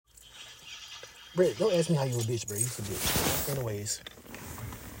Brett, don't ask me how you a bitch, bro. You a bitch. Anyways.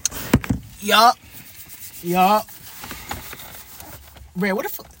 Yup. Brett, what the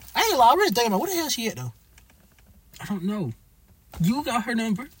fuck? I ain't lie, I really thinking about where the hell she at, though? I don't know. You got her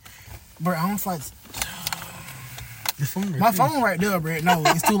number? Bro, I don't fight. The phone My phone right there, Brett. No,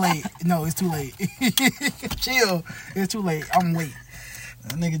 it's too late. No, it's too late. Chill. It's too late. I'm wait.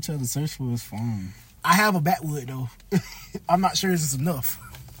 That nigga tried to search for his phone. I have a backwood, though. I'm not sure it's enough.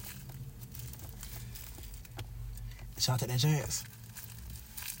 Should I take that chance?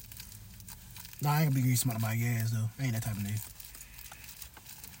 Nah, I ain't gonna be greasy smart about gas, though. I ain't that type of nigga.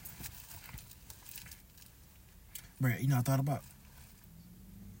 Brett, you know what I thought about?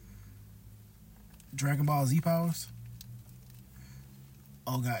 Dragon Ball Z powers?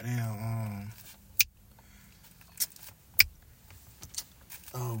 Oh, goddamn,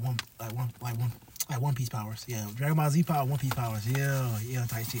 One Piece powers. Yeah, Dragon Ball Z power, One Piece powers. Yeah,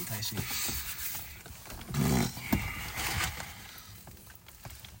 tight shit.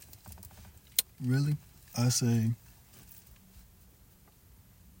 Really? I say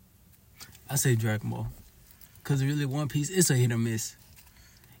Dragon Ball. Because really, One Piece, it's a hit or miss.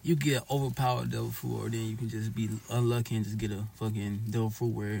 You get overpowered Devil Fruit, or then you can just be unlucky and just get a fucking Devil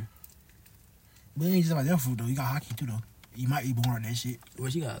Fruit where... But it ain't just about Devil Fruit, though. You got hockey, too, though. You might be born with that shit. Well,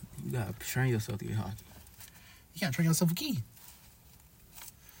 you got to train yourself to get hockey. You gotta train yourself a key.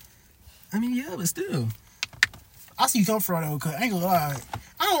 I mean, yeah, but still. I see you come from, though, because I ain't gonna lie.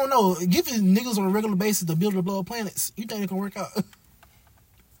 I don't know. Giving niggas on a regular basis the ability to blow up planets, you think it can work out?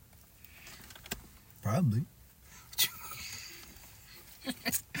 Probably.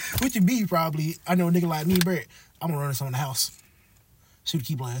 What you be, probably. I know a nigga like me, Brett. I'm gonna run this on the house. Shoot a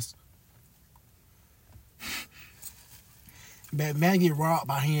key blast. Man get robbed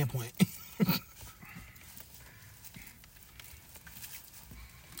by hand point.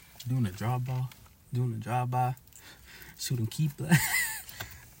 Doing a drive-by, shooting key blast.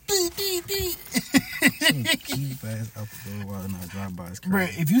 Shooting key blast out the door while not drive-by is crazy.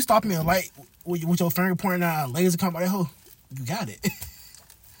 Brett, if you stop me a light with your finger pointing out a laser come by that hole, you got it.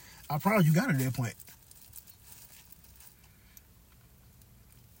 I promise you got it at that point.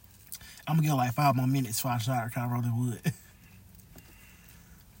 I'm gonna give like 5 more minutes before I start trying to roll the wood.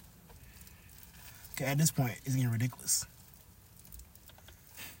 Okay, at this point, it's getting ridiculous.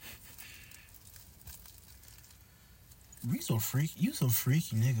 You so freaky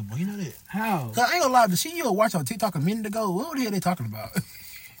nigga, boy. You know that? How? Cause I ain't gonna lie, the shit you watched on TikTok a minute ago, what the hell they talking about?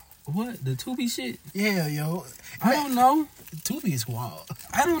 What? The Tubi shit? Yeah, yo. I don't know. Tubi is wild.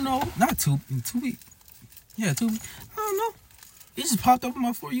 I don't know. Not Tubi. Tubi. Yeah, Tubi. I don't know. It just popped up on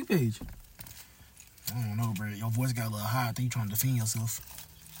my For You page. I don't know, bro. Your voice got a little high. I think you trying to defend yourself.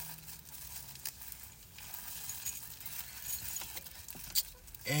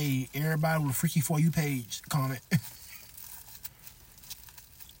 Hey, everybody with a Freaky For You page, comment.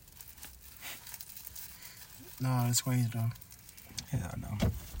 No, that's crazy, though. Hell no.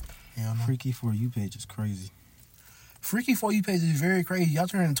 Hell no. Freaky For You page is crazy. Freaky For You page is very crazy. Y'all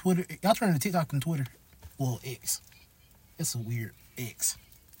turn to TikTok and Twitter. Well, X. It's a weird X.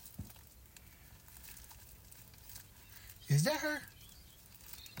 Is that her?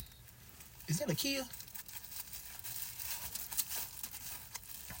 Is that a Kia?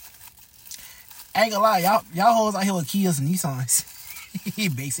 I ain't gonna lie, y'all hoes out here with Kias and Nissans.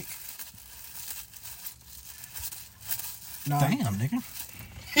 Basic. No. Damn, nigga.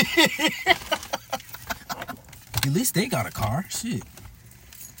 At least they got a car. Shit.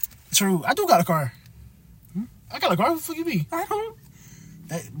 True. I do got a car. I got a car. What the fuck you be? I don't.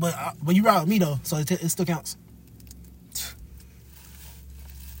 But you ride with me though, so it still counts.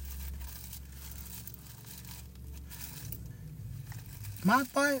 My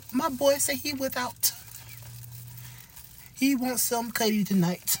boy say he without. He wants some cutty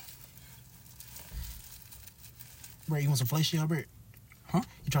tonight. Bro, you want some fellatio, Bert? Huh?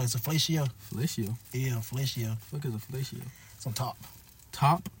 You trying some fellatio? Fellatio? Yeah, fellatio. What is a fellatio? It's on top.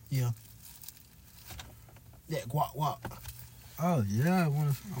 Top? Yeah. Yeah, guap. Oh, yeah, I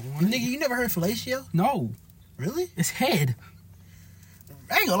want Nigga, you never heard fellatio? No. Really? It's head.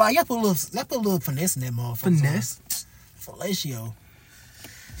 I ain't gonna lie, you gotta put a little finesse in that motherfucker. Finesse? Fellatio.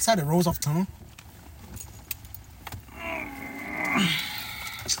 It's how it rolls off the tongue.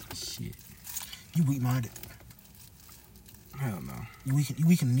 Shit. You weak-minded. Hell no. You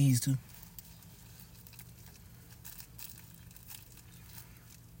weak in the knees, too.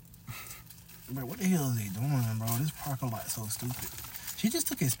 Bro, what the hell is they doing, bro? This parking lot is so stupid. She just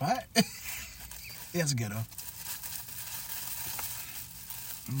took his spot. That's ghetto.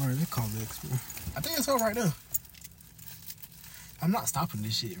 Bro, they call X, bro. I think it's her right there. I'm not stopping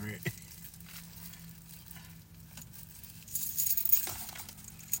this shit, bro.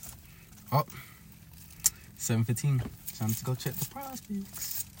 Oh, 7:15. Time to go check the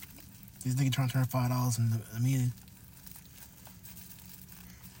prospects. This nigga trying to turn $5 in the meeting.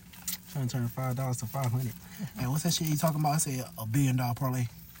 Trying to turn $5 to 500. Hey, what's that shit you talking about? I said $1 billion parlay.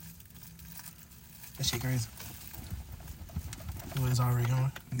 That shit crazy. It's already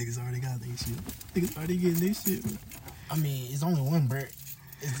going. Niggas already got their shit. Niggas already getting their shit. I mean, it's only one, bro.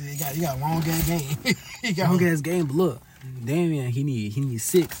 You got a long ass game. Long ass game, but look, Damian, he need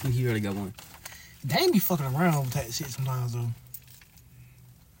 6, and he already got 1. Dame be fucking around with that shit sometimes though.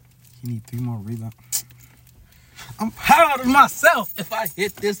 He need 3 more rebounds. I'm proud of myself if I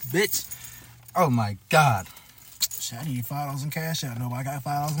hit this bitch. Oh my god. Shit, I need $5 in cash out. Nobody got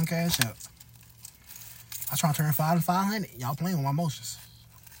 $5 in cash out. I trying to turn 5 to 500. Y'all playing with my emotions.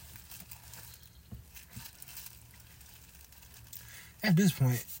 At this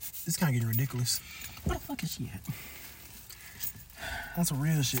point, it's kind of getting ridiculous. Where the fuck is she at? On some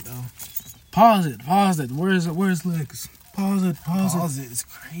real shit though. Pause it. Where's Lex? Pause it. It's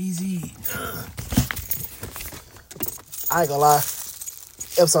crazy. Ugh. I ain't gonna lie.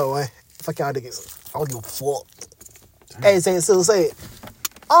 Episode 1. Fuck y'all niggas. I don't give a fuck. Damn. Hey, say it.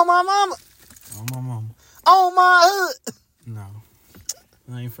 Oh my mama. Oh my mama. Oh my hood. No.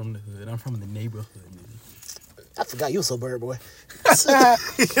 I ain't from the hood. I'm from the neighborhood, nigga. I forgot you was a bird boy.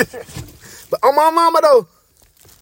 But on my mama though.